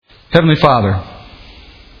Heavenly Father,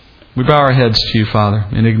 we bow our heads to you, Father,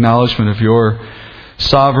 in acknowledgement of your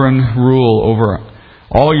sovereign rule over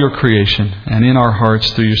all your creation and in our hearts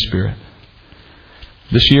through your Spirit.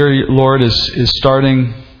 This year, Lord, is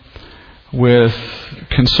starting with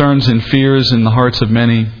concerns and fears in the hearts of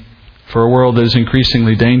many for a world that is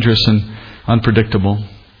increasingly dangerous and unpredictable.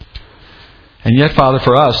 And yet, Father,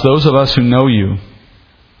 for us, those of us who know you,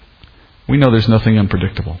 we know there's nothing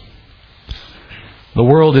unpredictable. The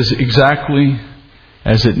world is exactly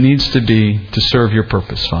as it needs to be to serve your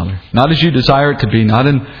purpose, Father. Not as you desire it to be, not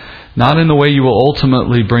in the way you will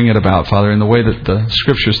ultimately bring it about, Father, in the way that the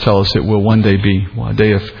Scriptures tell us it will one day be. A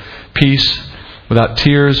day of peace, without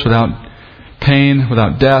tears, without pain,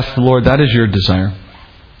 without death. Lord, that is your desire.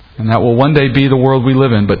 And that will one day be the world we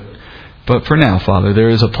live in. But for now, Father, there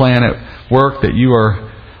is a plan at work that you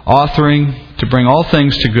are authoring to bring all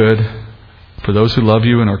things to good for those who love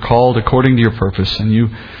you and are called according to your purpose. And you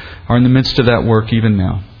are in the midst of that work even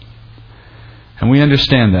now. And we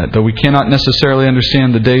understand that. Though we cannot necessarily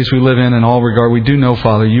understand the days we live in all regard, we do know,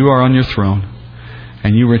 Father, you are on your throne.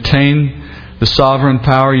 And you retain the sovereign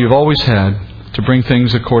power you've always had to bring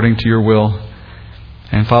things according to your will.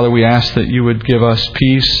 And Father, we ask that you would give us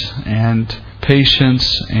peace and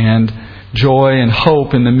patience and joy and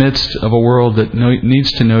hope in the midst of a world that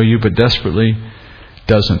needs to know you but desperately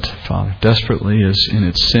doesn't, Father. Desperately is in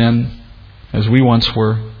its sin, as we once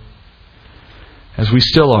were, as we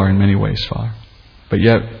still are in many ways, Father. But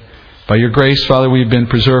yet, by your grace, Father, we have been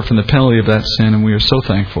preserved from the penalty of that sin, and we are so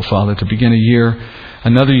thankful, Father, to begin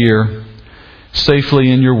another year,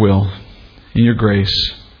 safely in your will, in your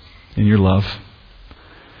grace, in your love.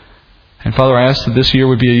 And Father, I ask that this year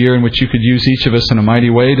would be a year in which you could use each of us in a mighty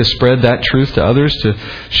way to spread that truth to others, to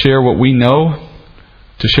share what we know,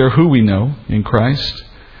 to share who we know in Christ.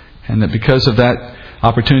 And that because of that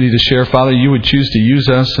opportunity to share, Father, you would choose to use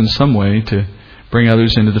us in some way to bring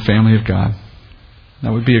others into the family of God.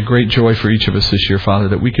 That would be a great joy for each of us this year, Father,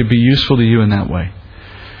 that we could be useful to you in that way.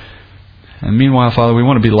 And meanwhile, Father, we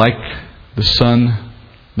want to be like the Son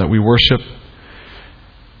that we worship.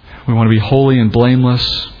 We want to be holy and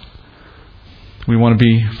blameless. We want to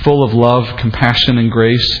be full of love, compassion, and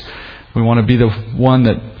grace. We want to be the one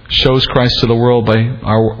that shows Christ to the world by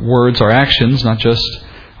our words, our actions, not just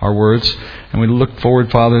our words. And we look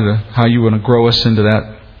forward, Father, to how you want to grow us into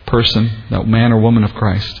that person, that man or woman of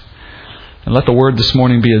Christ. And let the Word this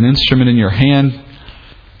morning be an instrument in your hand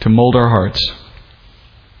to mold our hearts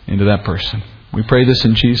into that person. We pray this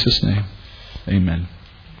in Jesus' name. Amen.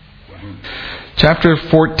 Chapter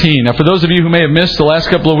 14. Now, for those of you who may have missed the last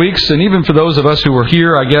couple of weeks, and even for those of us who were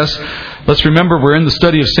here, I guess, let's remember we're in the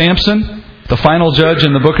study of Samson, the final judge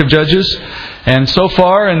in the book of Judges. And so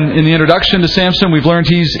far, in the introduction to Samson, we've learned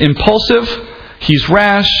he's impulsive, he's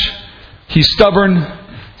rash, he's stubborn,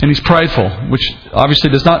 and he's prideful, which obviously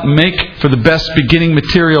does not make for the best beginning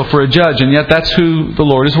material for a judge. And yet that's who the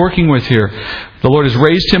Lord is working with here. The Lord has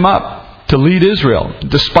raised him up to lead Israel,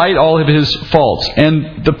 despite all of his faults.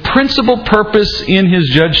 And the principal purpose in his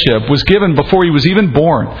judgeship was given before he was even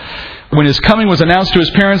born. When his coming was announced to his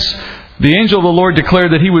parents, the angel of the Lord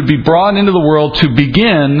declared that he would be brought into the world to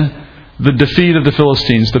begin the defeat of the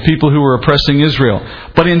Philistines, the people who were oppressing Israel.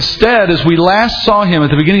 But instead, as we last saw him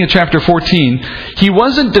at the beginning of chapter 14, he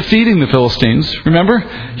wasn't defeating the Philistines. Remember?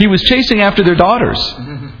 He was chasing after their daughters,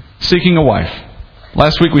 seeking a wife.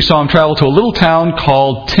 Last week we saw him travel to a little town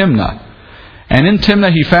called Timnah. And in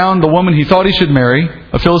Timnah he found the woman he thought he should marry,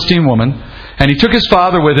 a Philistine woman. And he took his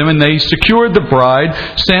father with him, and they secured the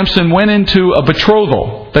bride. Samson went into a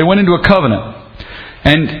betrothal. They went into a covenant.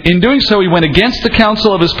 And in doing so, he went against the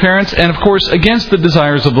counsel of his parents and, of course, against the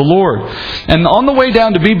desires of the Lord. And on the way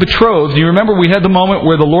down to be betrothed, you remember we had the moment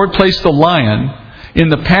where the Lord placed the lion in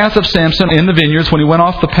the path of Samson in the vineyards, when he went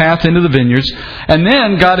off the path into the vineyards. And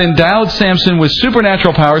then God endowed Samson with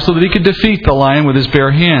supernatural power so that he could defeat the lion with his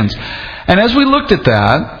bare hands. And as we looked at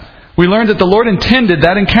that, we learned that the Lord intended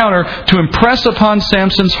that encounter to impress upon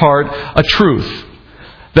Samson's heart a truth.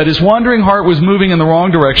 That his wandering heart was moving in the wrong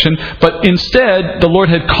direction, but instead the Lord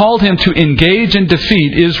had called him to engage and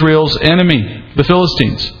defeat Israel's enemy, the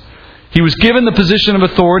Philistines. He was given the position of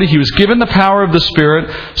authority, he was given the power of the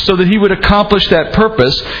Spirit so that he would accomplish that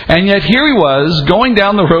purpose. And yet here he was, going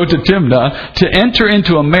down the road to Timnah to enter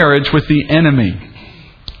into a marriage with the enemy.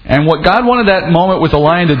 And what God wanted that moment with the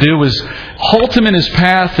lion to do was halt him in his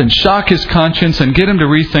path and shock his conscience and get him to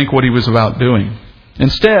rethink what he was about doing.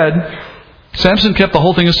 Instead, Samson kept the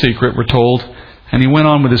whole thing a secret, we're told, and he went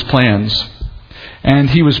on with his plans. And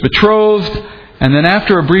he was betrothed, and then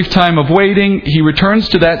after a brief time of waiting, he returns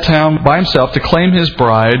to that town by himself to claim his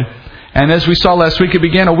bride. And as we saw last week, it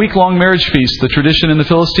began a week-long marriage feast. The tradition in the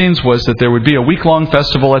Philistines was that there would be a week-long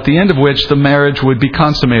festival at the end of which the marriage would be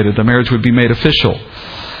consummated. The marriage would be made official.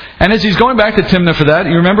 And as he's going back to Timnah for that,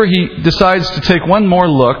 you remember he decides to take one more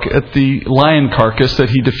look at the lion carcass that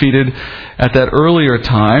he defeated at that earlier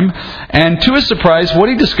time. And to his surprise, what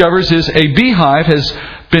he discovers is a beehive has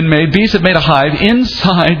been made. Bees have made a hive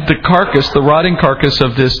inside the carcass, the rotting carcass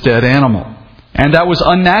of this dead animal. And that was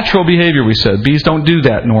unnatural behavior, we said. Bees don't do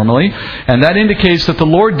that normally. And that indicates that the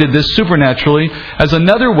Lord did this supernaturally as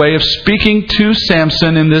another way of speaking to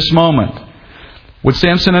Samson in this moment. Would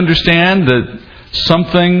Samson understand that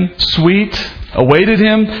something sweet awaited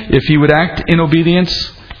him if he would act in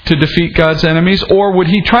obedience to defeat God's enemies? Or would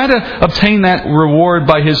he try to obtain that reward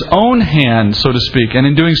by his own hand, so to speak, and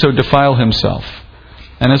in doing so defile himself?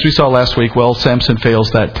 And as we saw last week, well, Samson fails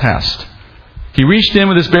that test. He reached in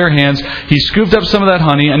with his bare hands, he scooped up some of that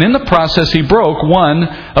honey, and in the process he broke one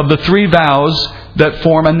of the 3 vows that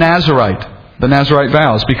form a Nazirite, the Nazirite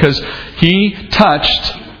vows, because he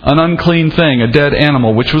touched an unclean thing, a dead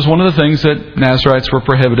animal, which was one of the things that Nazirites were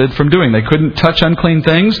prohibited from doing. They couldn't touch unclean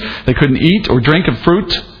things, they couldn't eat or drink of fruit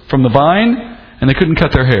from the vine, and they couldn't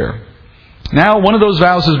cut their hair. Now one of those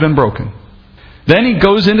vows has been broken. Then he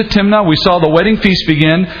goes into Timnah. We saw the wedding feast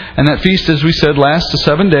begin, and that feast, as we said, lasts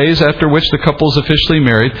 7 days, after which the couple is officially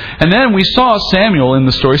married. And then we saw Samuel in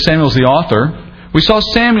the story. Samuel's the author. We saw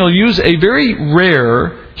Samuel use a very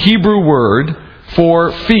rare Hebrew word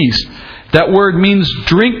for feast. That word means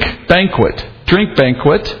drink banquet. Drink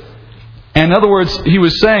banquet. And in other words, he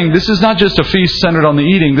was saying this is not just a feast centered on the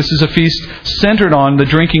eating. This is a feast centered on the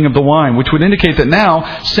drinking of the wine, which would indicate that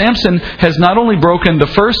now Samson has not only broken the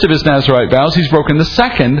first of his Nazirite vows, he's broken the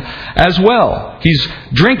second as well. He's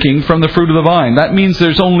drinking from the fruit of the vine. That means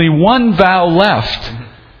there's only one vow left,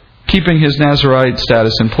 keeping his Nazirite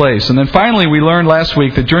status in place. And then finally we learned last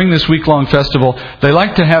week that during this week-long festival, they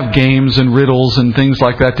like to have games and riddles and things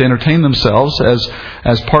like that to entertain themselves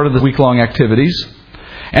as part of the week-long activities.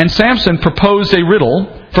 And Samson proposed a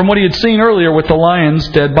riddle from what he had seen earlier with the lion's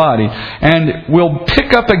dead body. And we'll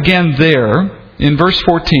pick up again there in verse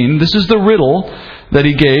 14. This is the riddle that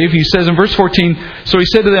he gave. He says in verse 14, "So he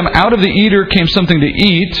said to them, out of the eater came something to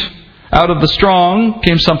eat, out of the strong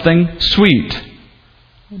came something sweet."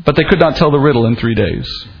 But they could not tell the riddle in 3 days.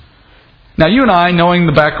 Now you and I, knowing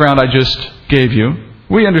the background I just gave you,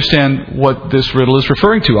 we understand what this riddle is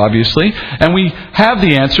referring to, obviously. And we have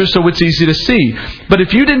the answer, so it's easy to see. But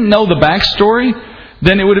if you didn't know the backstory,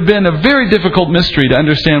 then it would have been a very difficult mystery to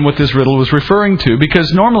understand what this riddle was referring to.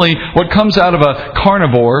 Because normally what comes out of a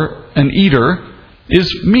carnivore, an eater,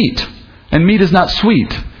 is meat. And meat is not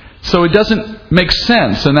sweet. So it doesn't make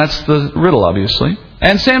sense, and that's the riddle, obviously.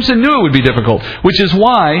 And Samson knew it would be difficult, which is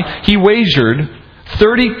why he wagered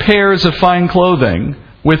 30 pairs of fine clothing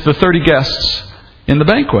with the 30 guests in the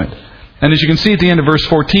banquet. And as you can see at the end of verse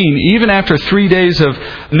 14, even after 3 days of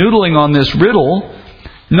noodling on this riddle,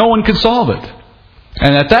 no one could solve it.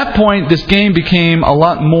 And at that point, this game became a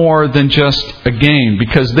lot more than just a game,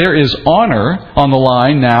 because there is honor on the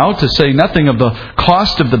line now, to say nothing of the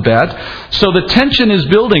cost of the bet. So the tension is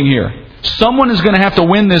building here. Someone is going to have to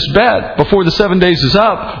win this bet before the 7 days is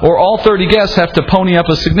up, or all 30 guests have to pony up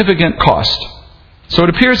a significant cost. So it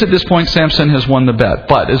appears at this point Samson has won the bet.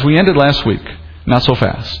 But as we ended last week, not so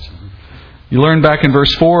fast. You learned back in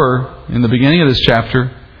verse 4, in the beginning of this chapter,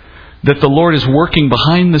 that the Lord is working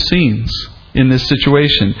behind the scenes in this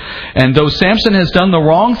situation. And though Samson has done the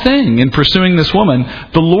wrong thing in pursuing this woman,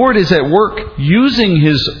 the Lord is at work using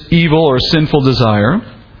his evil or sinful desire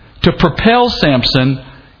to propel Samson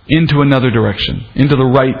into another direction, into the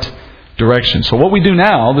right direction. So what we do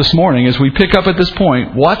now this morning is we pick up at this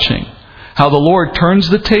point, watching how the Lord turns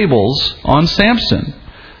the tables on Samson.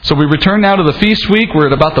 So we return now to the feast week. We're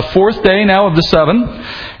at about the 4th day now of the 7.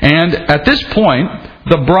 And at this point,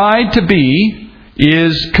 the bride-to-be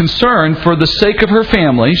is concerned for the sake of her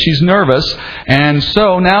family. She's nervous. And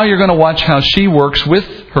so now you're going to watch how she works with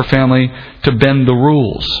her family to bend the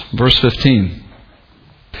rules. Verse 15.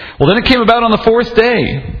 "Well, then it came about on the 4th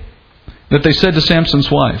day that they said to Samson's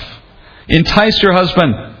wife, 'Entice your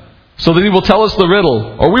husband, so that he will tell us the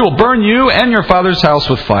riddle, or we will burn you and your father's house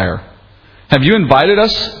with fire. Have you invited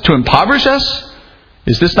us to impoverish us?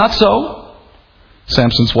 Is this not so?'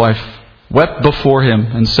 Samson's wife wept before him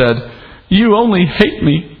and said, 'You only hate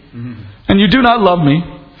me, and you do not love me.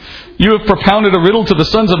 You have propounded a riddle to the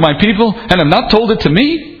sons of my people, and have not told it to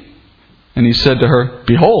me.' And he said to her,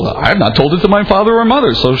 'Behold, I have not told it to my father or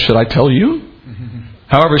mother, so should I tell you?'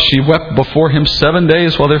 However, she wept before him 7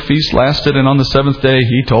 days while their feast lasted, and on the 7th day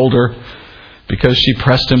he told her, because she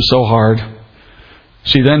pressed him so hard.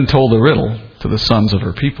 She then told the riddle to the sons of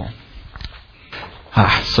her people."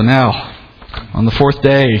 So now, on the fourth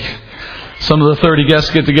day, some of the 30 guests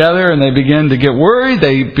get together and they begin to get worried.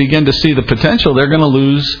 They begin to see the potential. They're going to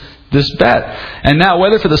lose this bet. And now,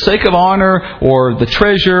 whether for the sake of honor or the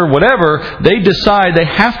treasure, whatever, they decide they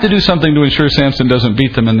have to do something to ensure Samson doesn't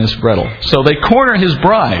beat them in this bridle. So they corner his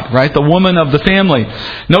bride, right? The woman of the family.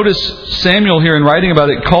 Notice Samuel here in writing about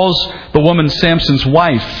it calls the woman Samson's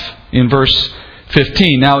wife in verse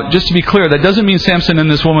 15. Now, just to be clear, that doesn't mean Samson and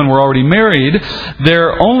this woman were already married.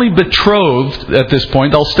 They're only betrothed at this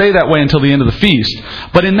point. They'll stay that way until the end of the feast.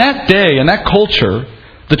 But in that day, in that culture,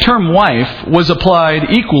 the term wife was applied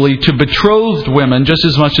equally to betrothed women just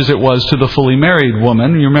as much as it was to the fully married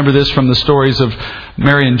woman. You remember this from the stories of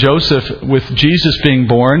Mary and Joseph with Jesus being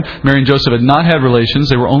born. Mary and Joseph had not had relations.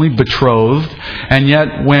 They were only betrothed. And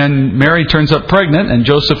yet when Mary turns up pregnant and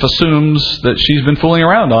Joseph assumes that she's been fooling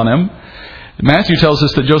around on him, Matthew tells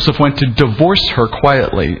us that Joseph went to divorce her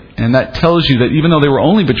quietly. And that tells you that even though they were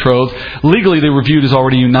only betrothed, legally they were viewed as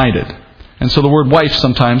already united. And so the word wife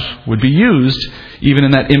sometimes would be used even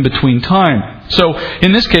in that in-between time. So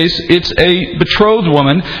in this case, it's a betrothed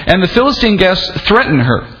woman, and the Philistine guests threaten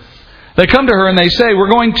her. They come to her and they say, we're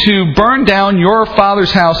going to burn down your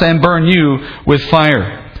father's house and burn you with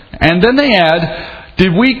fire. And then they add,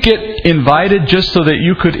 did we get invited just so that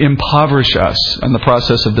you could impoverish us in the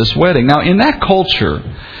process of this wedding? Now, in that culture,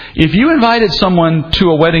 if you invited someone to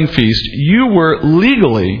a wedding feast, you were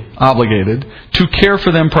legally obligated to care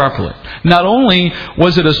for them properly. Not only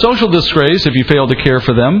was it a social disgrace if you failed to care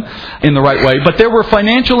for them in the right way, but there were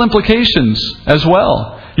financial implications as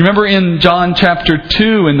well. You remember in John chapter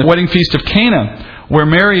 2 in the wedding feast of Cana, where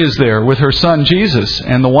Mary is there with her son Jesus,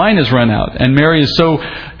 and the wine has run out. And Mary is so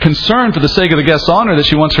concerned for the sake of the guest's honor that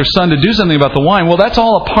she wants her son to do something about the wine. Well, that's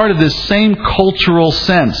all a part of this same cultural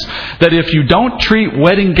sense, that if you don't treat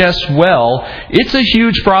wedding guests well, it's a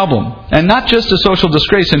huge problem. And not just a social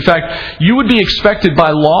disgrace. In fact, you would be expected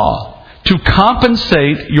by law to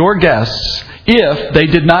compensate your guests if they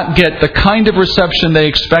did not get the kind of reception they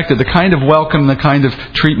expected, the kind of welcome, the kind of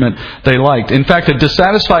treatment they liked. In fact, a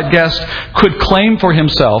dissatisfied guest could claim for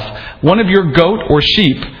himself one of your goat or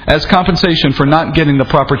sheep as compensation for not getting the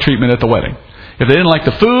proper treatment at the wedding. If they didn't like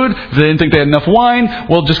the food, if they didn't think they had enough wine,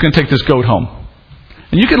 well, just going to take this goat home.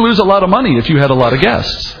 And you could lose a lot of money if you had a lot of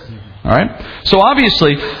guests. All right? So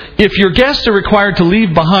obviously, if your guests are required to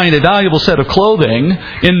leave behind a valuable set of clothing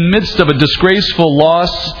in the midst of a disgraceful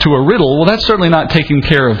loss to a riddle, well, that's certainly not taking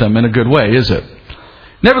care of them in a good way, is it?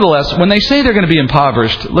 Nevertheless, when they say they're going to be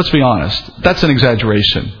impoverished, let's be honest, that's an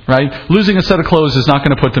exaggeration, right? Losing a set of clothes is not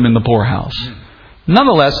going to put them in the poorhouse.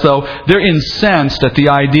 Nonetheless, though, they're incensed at the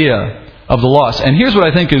idea of the loss. And here's what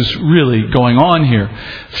I think is really going on here.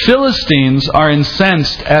 Philistines are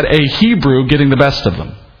incensed at a Hebrew getting the best of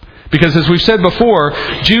them. Because as we've said before,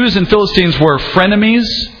 Jews and Philistines were frenemies.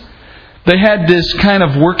 They had this kind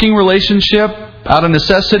of working relationship out of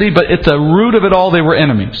necessity, but at the root of it all, they were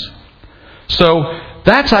enemies. So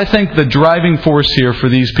that's, I think, the driving force here for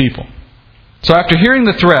these people. So after hearing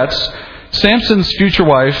the threats, Samson's future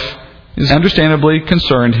wife is understandably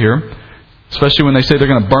concerned here, especially when they say they're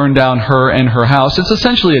going to burn down her and her house. It's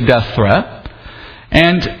essentially a death threat.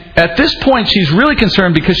 And at this point, she's really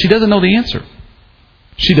concerned because she doesn't know the answer.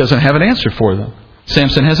 She doesn't have an answer for them.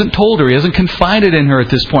 Samson hasn't told her. He hasn't confided in her at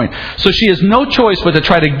this point. So she has no choice but to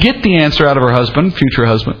try to get the answer out of her husband, future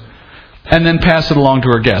husband, and then pass it along to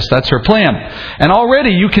her guests. That's her plan. And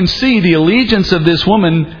already you can see the allegiance of this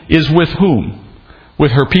woman is with whom?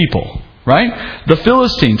 With her people, right? The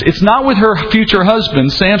Philistines. It's not with her future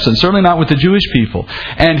husband, Samson. Certainly not with the Jewish people.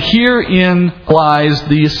 And herein lies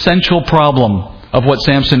the essential problem of what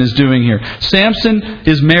Samson is doing here. Samson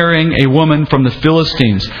is marrying a woman from the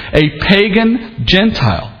Philistines, a pagan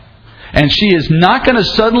Gentile. And she is not going to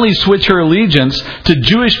suddenly switch her allegiance to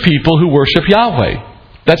Jewish people who worship Yahweh.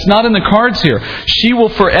 That's not in the cards here. She will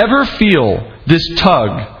forever feel this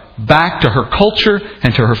tug back to her culture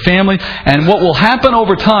and to her family. And what will happen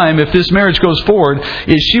over time, if this marriage goes forward,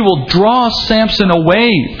 is she will draw Samson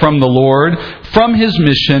away from the Lord, from his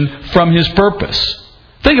mission, from his purpose.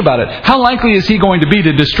 Think about it. How likely is he going to be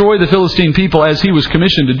to destroy the Philistine people as he was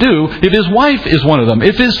commissioned to do if his wife is one of them,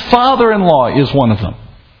 if his father-in-law is one of them?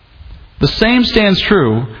 The same stands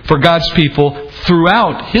true for God's people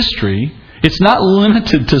throughout history. It's not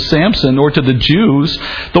limited to Samson or to the Jews.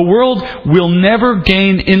 The world will never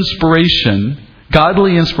gain inspiration,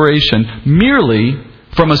 godly inspiration, merely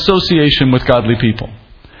from association with godly people.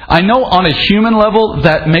 I know on a human level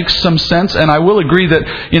that makes some sense, and I will agree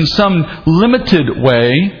that in some limited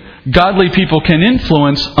way, godly people can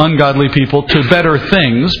influence ungodly people to better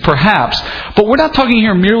things, perhaps. But we're not talking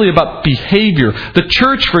here merely about behavior. The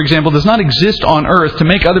church, for example, does not exist on earth to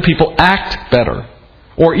make other people act better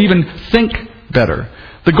or even think better.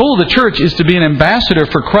 The goal of the church is to be an ambassador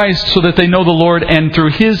for Christ so that they know the Lord, and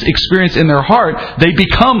through His experience in their heart, they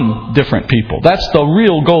become different people. That's the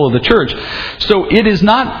real goal of the church. So it is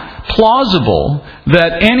not plausible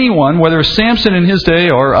that anyone, whether Samson in his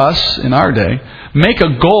day or us in our day, make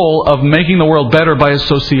a goal of making the world better by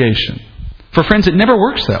association. For friends, it never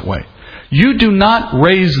works that way. You do not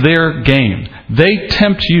raise their game. They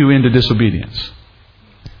tempt you into disobedience.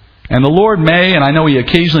 And the Lord may, and I know He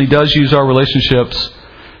occasionally does, use our relationships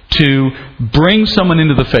to bring someone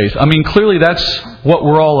into the faith. I mean, clearly that's what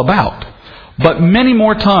we're all about. But many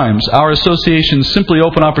more times, our associations simply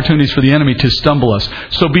open opportunities for the enemy to stumble us.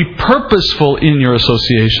 So be purposeful in your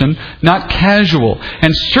association, not casual.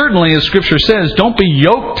 And certainly, as Scripture says, don't be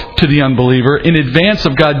yoked to the unbeliever in advance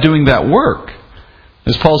of God doing that work.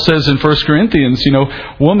 As Paul says in 1 Corinthians,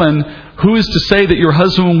 woman, who is to say that your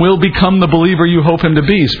husband will become the believer you hope him to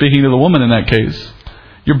be? Speaking to the woman in that case.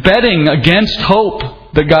 You're betting against hope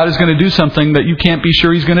that God is going to do something that you can't be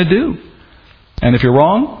sure He's going to do. And if you're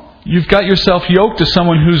wrong, you've got yourself yoked to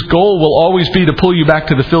someone whose goal will always be to pull you back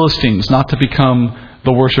to the Philistines, not to become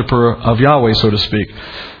the worshiper of Yahweh, so to speak.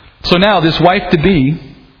 So now this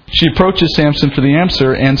wife-to-be, she approaches Samson for the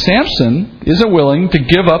answer, and Samson isn't willing to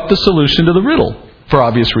give up the solution to the riddle for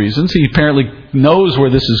obvious reasons. He apparently knows where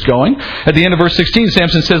this is going. At the end of verse 16,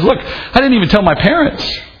 Samson says, look, I didn't even tell my parents.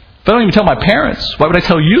 If I don't even tell my parents, why would I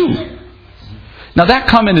tell you? Now that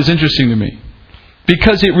comment is interesting to me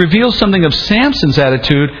because it reveals something of Samson's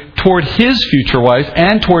attitude toward his future wife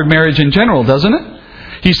and toward marriage in general, doesn't it?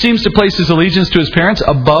 He seems to place his allegiance to his parents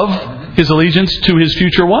above his allegiance to his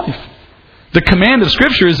future wife. The command of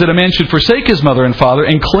Scripture is that a man should forsake his mother and father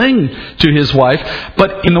and cling to his wife.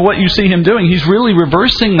 But in what you see him doing, he's really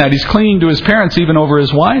reversing that. He's clinging to his parents even over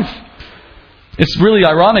his wife. It's really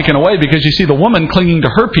ironic in a way because you see the woman clinging to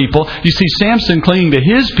her people. You see Samson clinging to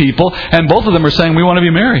his people. And both of them are saying, we want to be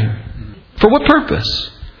married. For what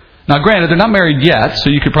purpose? Now granted, they're not married yet. So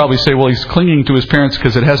you could probably say, well, he's clinging to his parents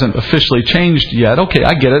because it hasn't officially changed yet. Okay,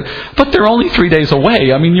 I get it. But they're only 3 days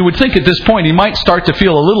away. I mean, you would think at this point he might start to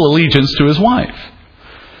feel a little allegiance to his wife.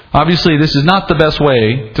 Obviously, this is not the best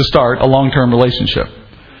way to start a long-term relationship.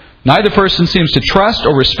 Neither person seems to trust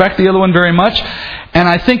or respect the other one very much. And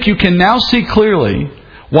I think you can now see clearly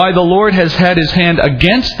why the Lord has had His hand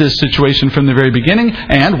against this situation from the very beginning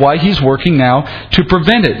and why He's working now to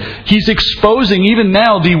prevent it. He's exposing even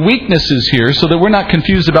now the weaknesses here so that we're not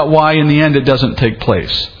confused about why in the end it doesn't take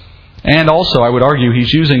place. And also, I would argue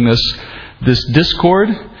He's using this discord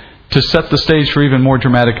to set the stage for even more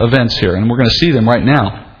dramatic events here. And we're going to see them right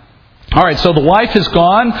now. All right, so the wife has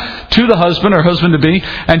gone to the husband or husband-to-be.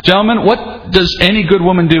 And gentlemen, what does any good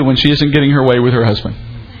woman do when she isn't getting her way with her husband?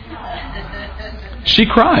 She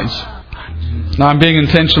cries. Now, I'm being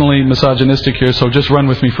intentionally misogynistic here, so just run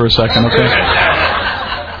with me for a second, okay?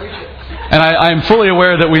 And I'm fully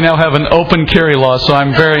aware that we now have an open carry law, so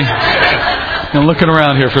I'm very... I'm looking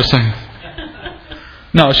around here for a second.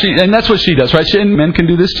 No, and that's what she does, right? And men can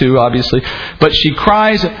do this too, obviously. But she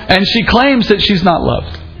cries, and she claims that she's not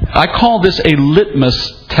loved. I call this a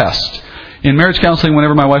litmus test. In marriage counseling,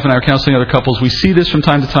 whenever my wife and I are counseling other couples, we see this from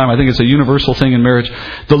time to time. I think it's a universal thing in marriage.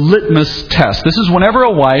 The litmus test. This is whenever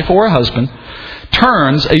a wife or a husband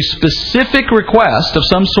turns a specific request of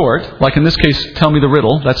some sort, like in this case, tell me the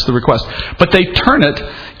riddle, that's the request, but they turn it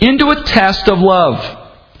into a test of love.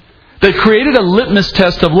 They've created a litmus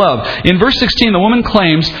test of love. In verse 16, the woman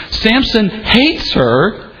claims Samson hates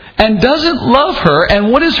her and doesn't love her.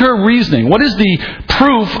 And what is her reasoning? What is the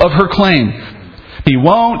proof of her claim? He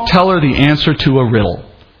won't tell her the answer to a riddle.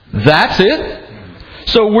 That's it?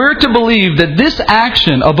 So we're to believe that this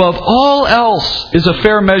action, above all else, is a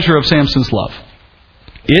fair measure of Samson's love.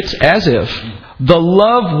 It's as if the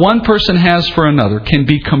love one person has for another can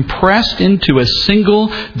be compressed into a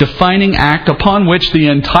single defining act upon which the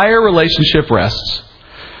entire relationship rests.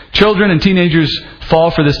 Children and teenagers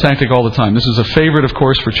fall for this tactic all the time. This is a favorite, of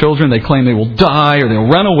course, for children. They claim they will die or they'll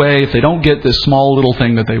run away if they don't get this small little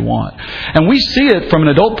thing that they want. And we see it from an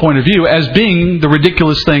adult point of view as being the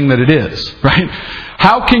ridiculous thing that it is, right?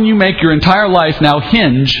 How can you make your entire life now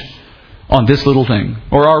hinge on this little thing?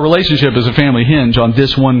 Or our relationship as a family hinge on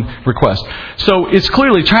this one request. So it's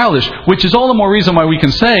clearly childish, which is all the more reason why we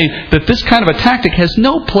can say that this kind of a tactic has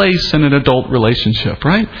no place in an adult relationship,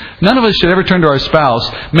 right? None of us should ever turn to our spouse,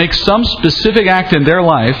 make some specific act in their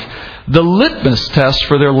life the litmus test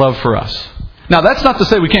for their love for us. Now, that's not to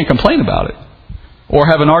say we can't complain about it or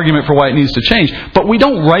have an argument for why it needs to change. But we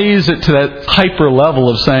don't raise it to that hyper level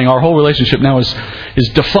of saying our whole relationship now is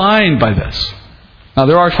defined by this. Now,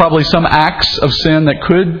 there are probably some acts of sin that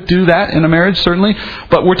could do that in a marriage, certainly.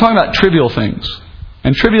 But we're talking about trivial things.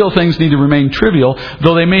 And trivial things need to remain trivial,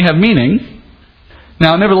 though they may have meaning.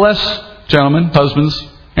 Now, nevertheless, gentlemen, husbands,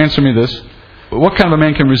 answer me this. What kind of a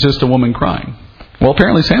man can resist a woman crying? Well,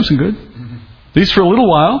 apparently Samson could. At least for a little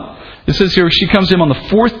while. It says here, she comes to him on the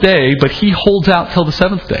 4th day, but he holds out till the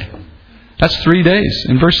 7th day. That's 3 days.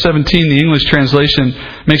 In verse 17, the English translation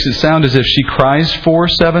makes it sound as if she cries for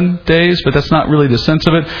 7 days, but that's not really the sense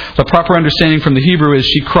of it. The proper understanding from the Hebrew is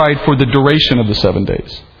she cried for the duration of the 7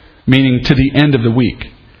 days, meaning to the end of the week.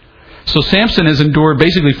 So Samson has endured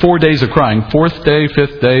basically 4 days of crying. 4th day,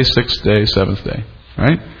 5th day, 6th day, 7th day.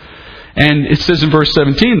 Right? And it says in verse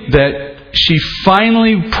 17 that she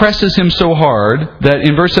finally presses him so hard that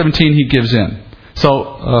in verse 17 he gives in.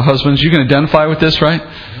 So, husbands, you can identify with this, right?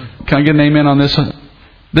 Can I get an amen on this? I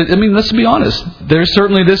mean, let's be honest. There's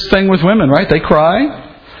certainly this thing with women, right? They cry.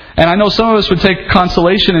 And I know some of us would take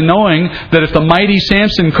consolation in knowing that if the mighty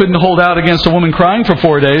Samson couldn't hold out against a woman crying for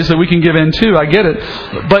 4 days, that we can give in too. I get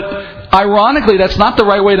it. But ironically, that's not the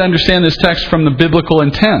right way to understand this text from the biblical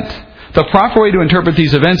intent. The proper way to interpret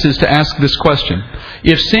these events is to ask this question.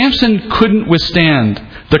 If Samson couldn't withstand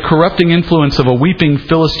the corrupting influence of a weeping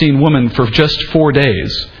Philistine woman for just 4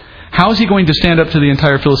 days, how is he going to stand up to the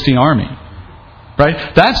entire Philistine army?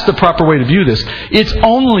 Right? That's the proper way to view this. It's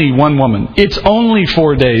only one woman. It's only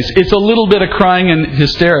 4 days. It's a little bit of crying and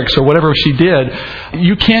hysterics or whatever she did.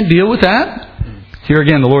 You can't deal with that? Here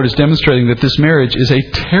again, the Lord is demonstrating that this marriage is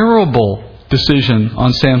a terrible decision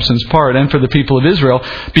on Samson's part and for the people of Israel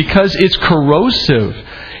because it's corrosive.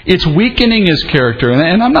 It's weakening his character.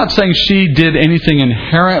 And I'm not saying she did anything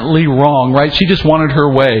inherently wrong, right? She just wanted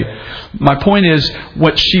her way. My point is,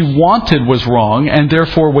 what she wanted was wrong, and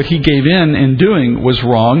therefore what he gave in doing was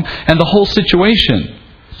wrong, and the whole situation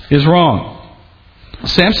is wrong.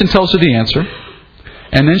 Samson tells her the answer,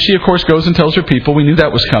 and then she, of course, goes and tells her people. We knew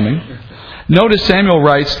that was coming. Notice Samuel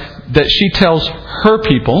writes that she tells her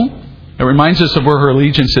people. It reminds us of where her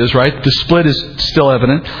allegiance is, right? The split is still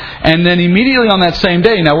evident. And then immediately on that same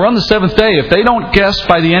day, now we're on the 7th day, if they don't guess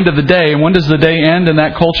by the end of the day, and when does the day end in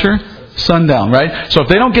that culture? Sundown, right? So if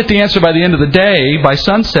they don't get the answer by the end of the day, by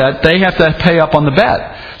sunset, they have to pay up on the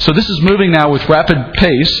bet. So this is moving now with rapid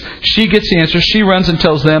pace. She gets the answer. She runs and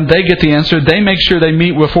tells them. They get the answer. They make sure they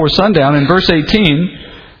meet before sundown. In verse 18,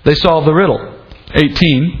 they solve the riddle.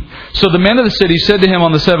 18. So the men of the city said to him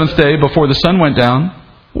on the 7th day, before the sun went down,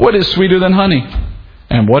 "What is sweeter than honey?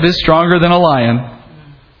 And what is stronger than a lion?"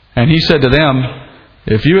 And he said to them,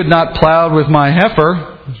 "If you had not plowed with my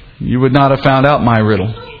heifer, you would not have found out my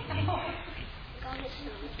riddle."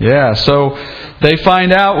 Yeah, so they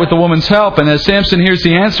find out with the woman's help. And as Samson hears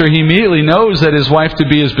the answer, he immediately knows that his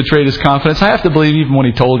wife-to-be has betrayed his confidence. I have to believe even when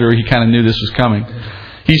he told her, he kind of knew this was coming.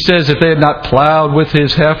 He says, if they had not plowed with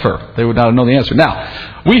his heifer, they would not have known the answer. Now,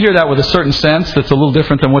 we hear that with a certain sense that's a little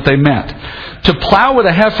different than what they meant. To plow with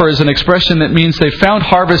a heifer is an expression that means they found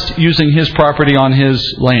harvest using his property on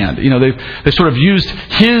his land. You know, they sort of used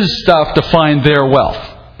his stuff to find their wealth.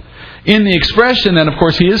 In the expression, then, of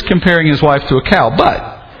course, he is comparing his wife to a cow.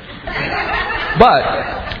 But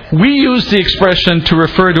we use the expression to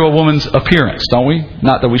refer to a woman's appearance, don't we?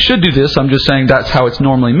 Not that we should do this. I'm just saying that's how it's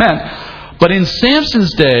normally meant. But in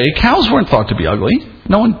Samson's day, cows weren't thought to be ugly.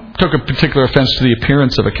 No one took a particular offense to the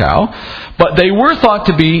appearance of a cow. But they were thought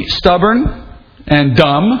to be stubborn and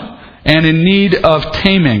dumb and in need of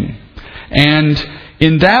taming. And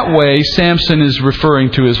in that way, Samson is referring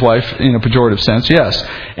to his wife in a pejorative sense, yes.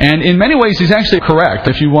 And in many ways, he's actually correct.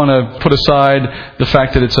 If you want to put aside the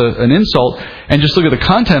fact that it's an insult and just look at the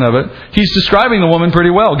content of it, he's describing the woman pretty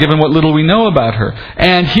well, given what little we know about her.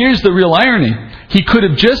 And here's the real irony. He could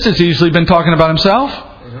have just as easily been talking about himself.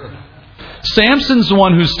 Samson's the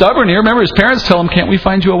one who's stubborn here. Remember, his parents tell him, "Can't we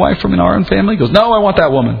find you a wife from our own family?" He goes, "No, I want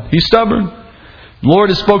that woman." He's stubborn. The Lord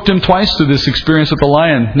has spoke to him twice through this experience with the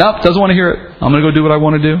lion. Nope, doesn't want to hear it. I'm going to go do what I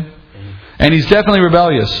want to do. And he's definitely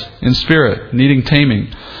rebellious in spirit, needing taming.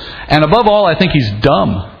 And above all, I think he's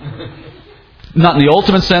dumb. Not in the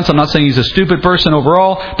ultimate sense. I'm not saying he's a stupid person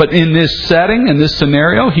overall. But in this setting, in this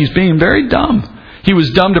scenario, he's being very dumb. He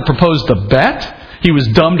was dumb to propose the bet. He was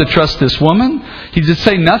dumb to trust this woman. He did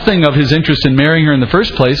say nothing of his interest in marrying her in the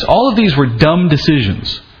first place. All of these were dumb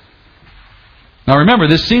decisions. Now remember,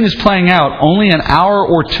 this scene is playing out only an hour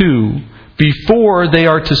or two before they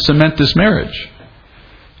are to cement this marriage,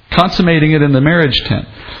 consummating it in the marriage tent.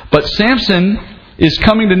 But Samson is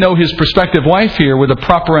coming to know his prospective wife here with a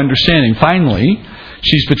proper understanding. Finally,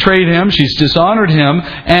 She's betrayed him, she's dishonored him,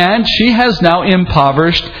 and she has now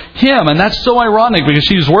impoverished him. And that's so ironic because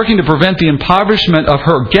she's working to prevent the impoverishment of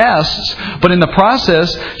her guests, but in the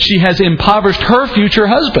process, she has impoverished her future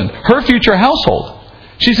husband, her future household.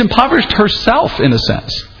 She's impoverished herself, in a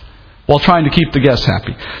sense, while trying to keep the guests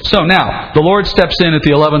happy. So now, the Lord steps in at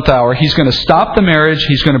the 11th hour. He's going to stop the marriage.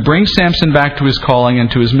 He's going to bring Samson back to his calling and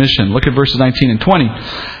to his mission. Look at verses 19 and 20.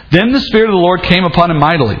 Then the Spirit of the Lord came upon him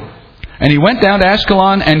mightily. And he went down to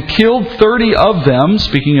Ashkelon and killed 30 of them,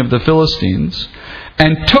 speaking of the Philistines,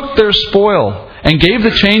 and took their spoil and gave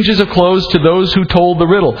the changes of clothes to those who told the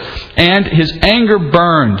riddle. And his anger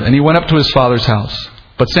burned, and he went up to his father's house.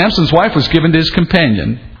 But Samson's wife was given to his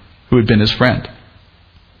companion, who had been his friend.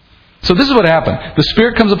 So this is what happened. The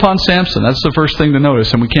Spirit comes upon Samson. That's the first thing to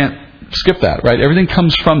notice, and we can't skip that, right? Everything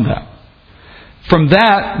comes from that. From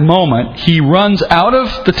that moment, he runs out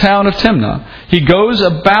of the town of Timnah. He goes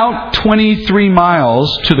about 23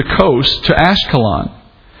 miles to the coast, to Ashkelon,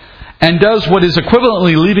 and does what is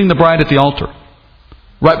equivalently leaving the bride at the altar,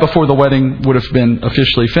 right before the wedding would have been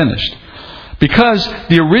officially finished. Because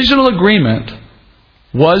the original agreement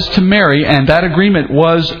was to marry, and that agreement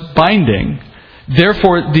was binding.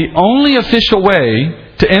 Therefore, the only official way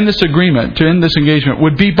to end this agreement, to end this engagement,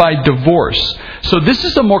 would be by divorce. So this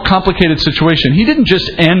is a more complicated situation. He didn't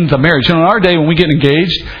just end the marriage. You know, in our day when we get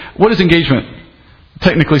engaged, what is engagement?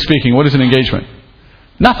 Technically speaking, what is an engagement?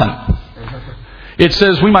 Nothing. It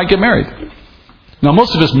says we might get married. Now,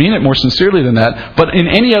 most of us mean it more sincerely than that, but in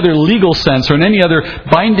any other legal sense or in any other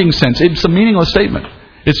binding sense, it's a meaningless statement.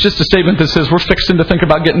 It's just a statement that says we're fixing to think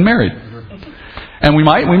about getting married. And we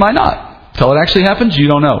might not. Till it actually happens, you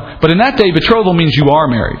don't know. But in that day, betrothal means you are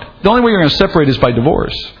married. The only way you're going to separate is by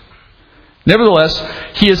divorce. Nevertheless,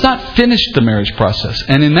 he has not finished the marriage process.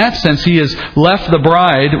 And in that sense, he has left the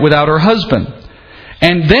bride without her husband.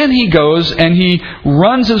 And then he goes and he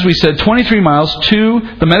runs, as we said, 23 miles to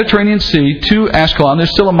the Mediterranean Sea, to Ashkelon.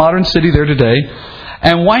 There's still a modern city there today.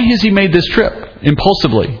 And why has he made this trip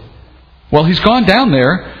impulsively? Well, he's gone down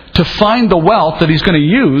there to find the wealth that he's going to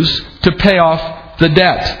use to pay off the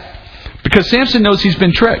debt. Because Samson knows he's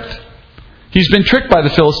been tricked. He's been tricked by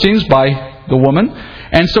the Philistines, by the woman.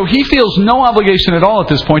 And so he feels no obligation at all at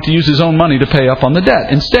this point to use his own money to pay up on the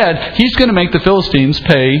debt. Instead, he's going to make the Philistines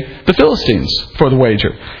pay the Philistines for the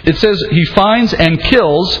wager. It says he finds and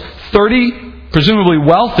kills 30 presumably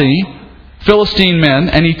wealthy Philistine men,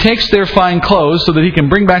 and he takes their fine clothes so that he can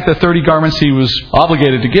bring back the 30 garments he was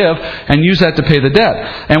obligated to give and use that to pay the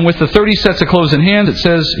debt. And with the 30 sets of clothes in hand, it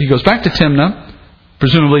says he goes back to Timnah.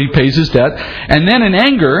 Presumably he pays his debt. And then in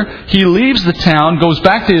anger, he leaves the town, goes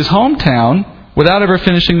back to his hometown without ever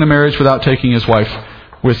finishing the marriage, without taking his wife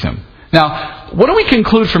with him. Now, what do we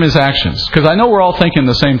conclude from his actions? Because I know we're all thinking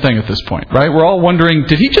the same thing at this point, right? We're all wondering,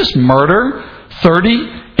 did he just murder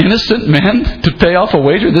 30 innocent men to pay off a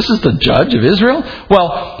wager? This is the judge of Israel?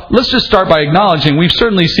 Well, let's just start by acknowledging we've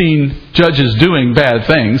certainly seen judges doing bad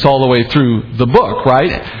things all the way through the book,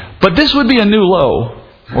 right? But this would be a new low.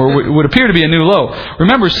 Or would appear to be a new low.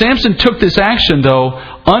 Remember, Samson took this action, though,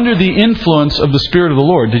 under the influence of the Spirit of the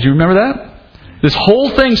Lord. Did you remember that? This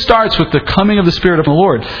whole thing starts with the coming of the Spirit of the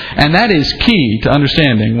Lord. And that is key to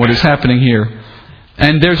understanding what is happening here.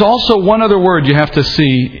 And there's also one other word you have to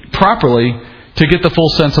see properly to get the full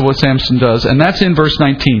sense of what Samson does. And that's in verse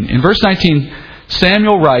 19. In verse 19,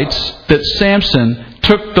 Samuel writes that Samson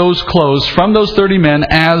took those clothes from those 30 men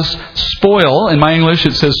as spoil. In my English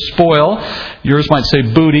it says spoil. Yours might say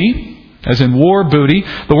booty, as in war booty.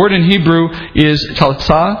 The word in Hebrew is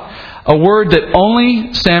talitzah, a word that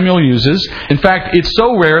only Samuel uses. In fact, it's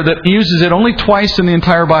so rare that he uses it only twice in the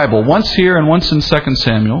entire Bible. Once here and once in 2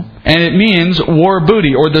 Samuel. And it means war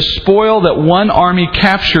booty, or the spoil that one army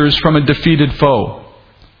captures from a defeated foe.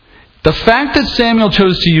 The fact that Samuel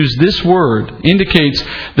chose to use this word indicates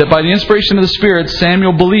that by the inspiration of the Spirit,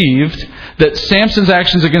 Samuel believed that Samson's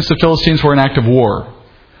actions against the Philistines were an act of war.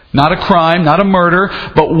 Not a crime, not a murder,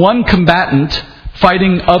 but one combatant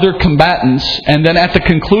fighting other combatants. And then at the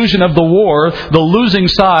conclusion of the war, the losing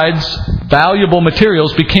side's valuable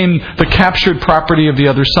materials became the captured property of the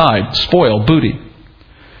other side. Spoil, booty.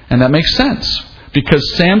 And that makes sense.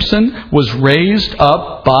 Because Samson was raised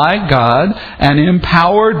up by God and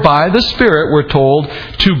empowered by the Spirit, we're told,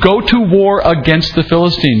 to go to war against the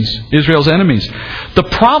Philistines, Israel's enemies. The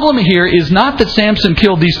problem here is not that Samson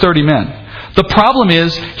killed these 30 men. The problem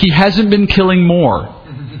is he hasn't been killing more.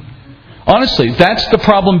 Honestly, that's the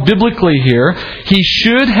problem biblically here. He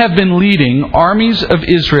should have been leading armies of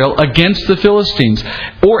Israel against the Philistines.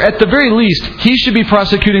 Or at the very least, he should be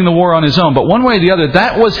prosecuting the war on his own. But one way or the other,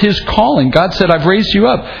 that was his calling. God said, I've raised you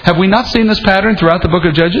up. Have we not seen this pattern throughout the book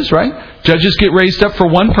of Judges, right? Judges get raised up for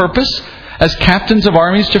one purpose, as captains of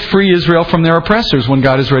armies to free Israel from their oppressors when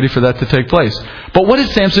God is ready for that to take place. But what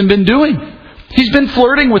has Samson been doing? He's been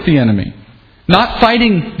flirting with the enemy, not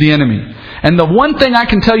fighting the enemy. And the one thing I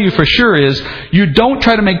can tell you for sure is you don't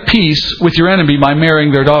try to make peace with your enemy by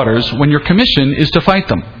marrying their daughters when your commission is to fight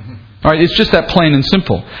them. All right, it's just that plain and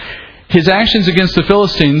simple. His actions against the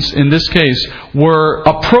Philistines in this case were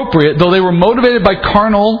appropriate, though they were motivated by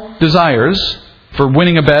carnal desires for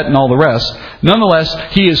winning a bet and all the rest.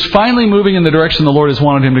 Nonetheless, he is finally moving in the direction the Lord has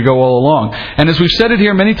wanted him to go all along. And as we've said it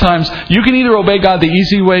here many times, you can either obey God the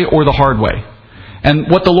easy way or the hard way.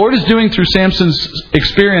 And what the Lord is doing through Samson's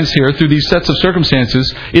experience here, through these sets of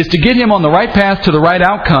circumstances, is to get him on the right path to the right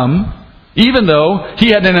outcome, even though he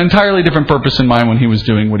had an entirely different purpose in mind when he was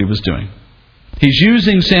doing what he was doing. He's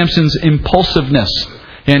using Samson's impulsiveness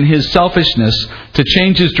and his selfishness to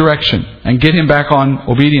change his direction and get him back on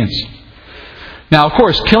obedience. Now, of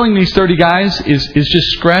course, killing these 30 guys is just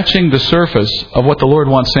scratching the surface of what the Lord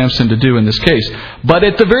wants Samson to do in this case. But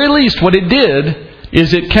at the very least, what it did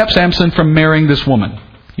is it kept Samson from marrying this woman.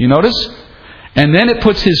 You notice? And then it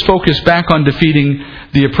puts his focus back on defeating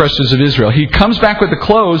the oppressors of Israel. He comes back with the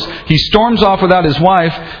clothes. He storms off without his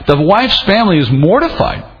wife. The wife's family is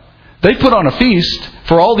mortified. They put on a feast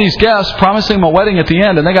for all these guests, promising them a wedding at the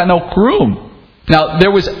end, and they got no groom. Now,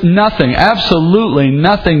 there was nothing, absolutely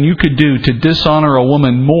nothing you could do to dishonor a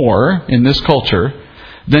woman more in this culture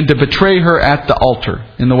than to betray her at the altar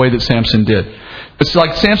in the way that Samson did. It's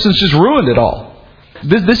like Samson's just ruined it all.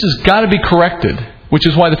 This has got to be corrected, which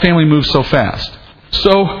is why the family moves so fast.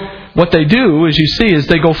 So what they do, as you see, is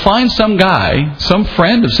they go find some guy, some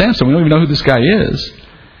friend of Samson. We don't even know who this guy is.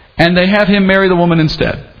 And they have him marry the woman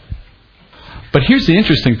instead. But here's the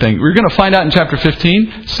interesting thing. We're going to find out in chapter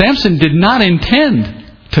 15, Samson did not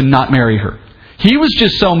intend to not marry her. He was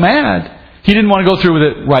just so mad, he didn't want to go through with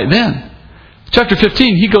it right then. Chapter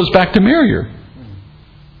 15, he goes back to marry her.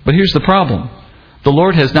 But here's the problem. The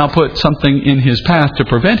Lord has now put something in his path to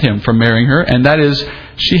prevent him from marrying her, and that is,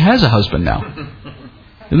 she has a husband now.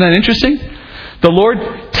 Isn't that interesting? The Lord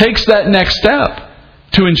takes that next step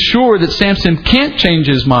to ensure that Samson can't change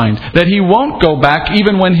his mind, that he won't go back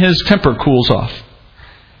even when his temper cools off.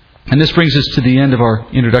 And this brings us to the end of our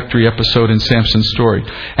introductory episode in Samson's story.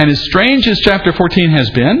 And as strange as chapter 14 has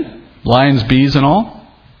been, lions, bees and all,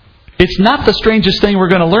 it's not the strangest thing we're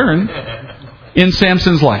going to learn in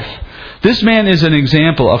Samson's life. This man is an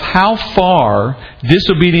example of how far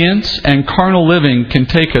disobedience and carnal living can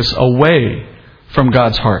take us away from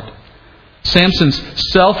God's heart. Samson's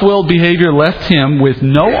self-willed behavior left him with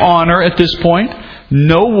no honor at this point,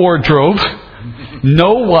 no wardrobe,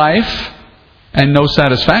 no wife, and no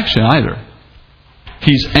satisfaction either.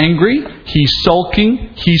 He's angry, he's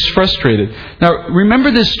sulking, he's frustrated. Now, remember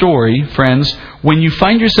this story, friends, when you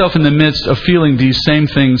find yourself in the midst of feeling these same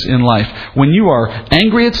things in life. When you are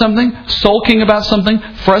angry at something, sulking about something,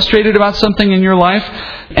 frustrated about something in your life,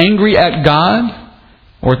 angry at God,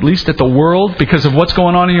 or at least at the world because of what's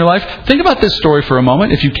going on in your life. Think about this story for a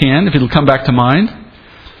moment, if you can, if it'll come back to mind.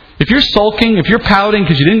 If you're sulking, if you're pouting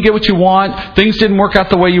because you didn't get what you want, things didn't work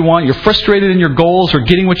out the way you want, you're frustrated in your goals or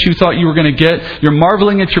getting what you thought you were going to get, you're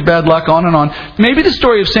marveling at your bad luck, on and on. Maybe the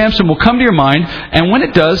story of Samson will come to your mind, and when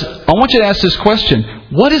it does, I want you to ask this question.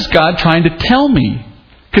 What is God trying to tell me?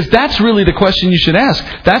 Because that's really the question you should ask.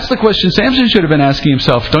 That's the question Samson should have been asking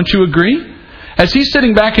himself. Don't you agree? As he's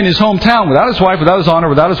sitting back in his hometown without his wife, without his honor,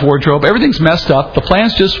 without his wardrobe, everything's messed up. The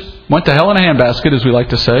plans just went to hell in a handbasket, as we like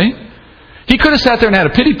to say. He could have sat there and had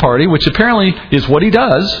a pity party, which apparently is what he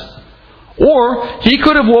does. Or he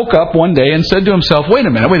could have woke up one day and said to himself, wait a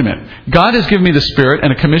minute. God has given me the Spirit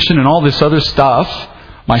and a commission and all this other stuff,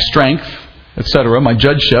 my strength, etc., my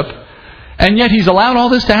judgeship. And yet He's allowed all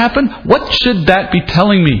this to happen? What should that be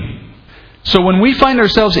telling me? So when we find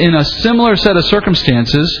ourselves in a similar set of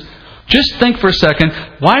circumstances, just think for a second,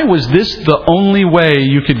 why was this the only way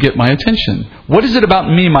you could get my attention? What is it about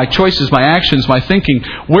me, my choices, my actions, my thinking?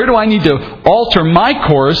 Where do I need to alter my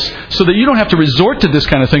course so that you don't have to resort to this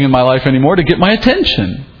kind of thing in my life anymore to get my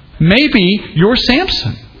attention? Maybe you're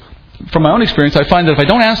Samson. From my own experience, I find that if I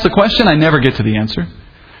don't ask the question, I never get to the answer.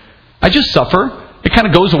 I just suffer. It kind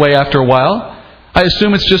of goes away after a while. I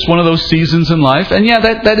assume it's just one of those seasons in life. And yeah,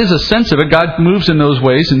 that is a sense of it. God moves in those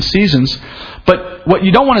ways, in seasons. But what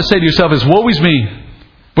you don't want to say to yourself is, woe is me.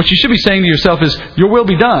 What you should be saying to yourself is, your will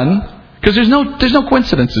be done. Because there's no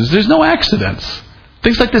coincidences. There's no accidents.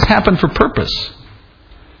 Things like this happen for purpose.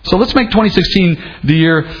 So let's make 2016 the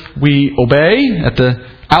year we obey at the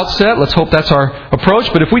outset. Let's hope that's our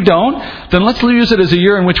approach. But if we don't, then let's use it as a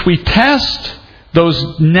year in which we test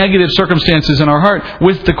those negative circumstances in our heart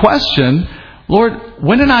with the question, Lord,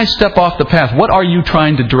 when did I step off the path? What are you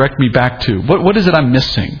trying to direct me back to? What is it I'm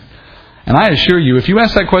missing? And I assure you, if you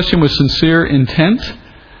ask that question with sincere intent,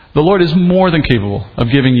 the Lord is more than capable of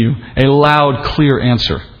giving you a loud, clear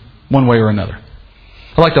answer, one way or another.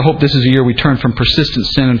 I'd like to hope this is a year we turn from persistent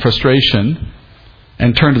sin and frustration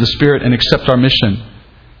and turn to the Spirit and accept our mission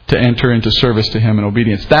to enter into service to Him in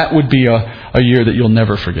obedience. That would be a year that you'll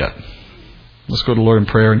never forget. Let's go to the Lord in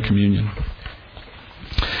prayer and communion.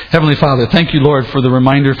 Heavenly Father, thank you, Lord, for the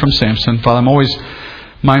reminder from Samson. Father, I'm always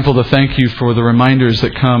mindful to thank you for the reminders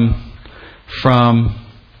that come from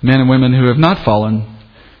men and women who have not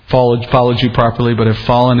followed you properly, but have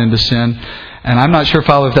fallen into sin. And I'm not sure,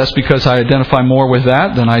 Father, if that's because I identify more with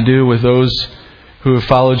that than I do with those who have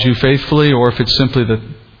followed you faithfully, or if it's simply that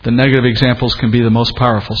the negative examples can be the most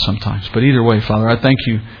powerful sometimes. But either way, Father, I thank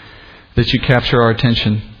you that you capture our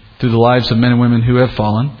attention through the lives of men and women who have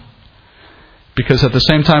fallen. Because at the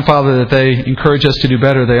same time, Father, that they encourage us to do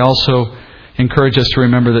better, they also encourage us to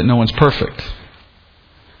remember that no one's perfect.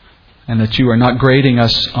 And that you are not grading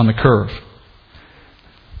us on the curve.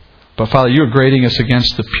 But Father, you are grading us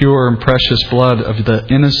against the pure and precious blood of the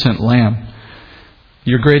innocent Lamb.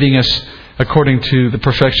 You're grading us according to the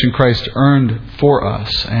perfection Christ earned for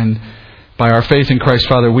us. And by our faith in Christ,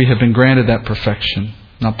 Father, we have been granted that perfection.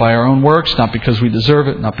 Not by our own works, not because we deserve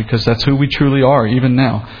it, not because that's who we truly are, even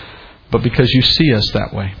now, but because you see us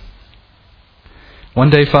that way. One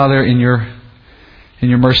day, Father, in your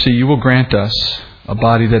mercy, you will grant us a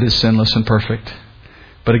body that is sinless and perfect.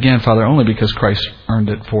 But again, Father, only because Christ earned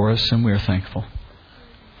it for us, and we are thankful.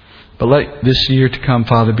 But let this year to come,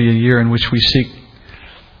 Father, be a year in which we seek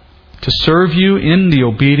to serve you in the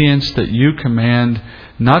obedience that you command,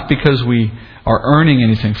 not because we are earning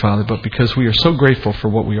anything, Father, but because we are so grateful for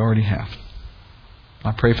what we already have.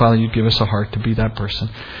 I pray, Father, you give us a heart to be that person,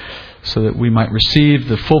 so that we might receive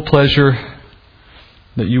the full pleasure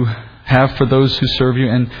that you have for those who serve you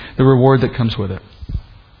and the reward that comes with it.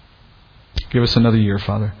 Give us another year,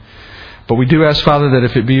 Father. But we do ask, Father, that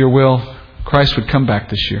if it be your will, Christ would come back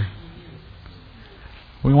this year.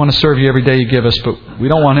 We want to serve you every day you give us, but we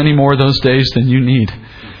don't want any more of those days than you need.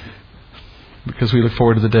 Because we look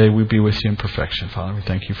forward to the day we be with you in perfection, Father. We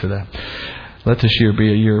thank you for that. Let this year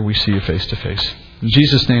be a year we see you face to face. In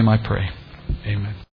Jesus' name I pray. Amen.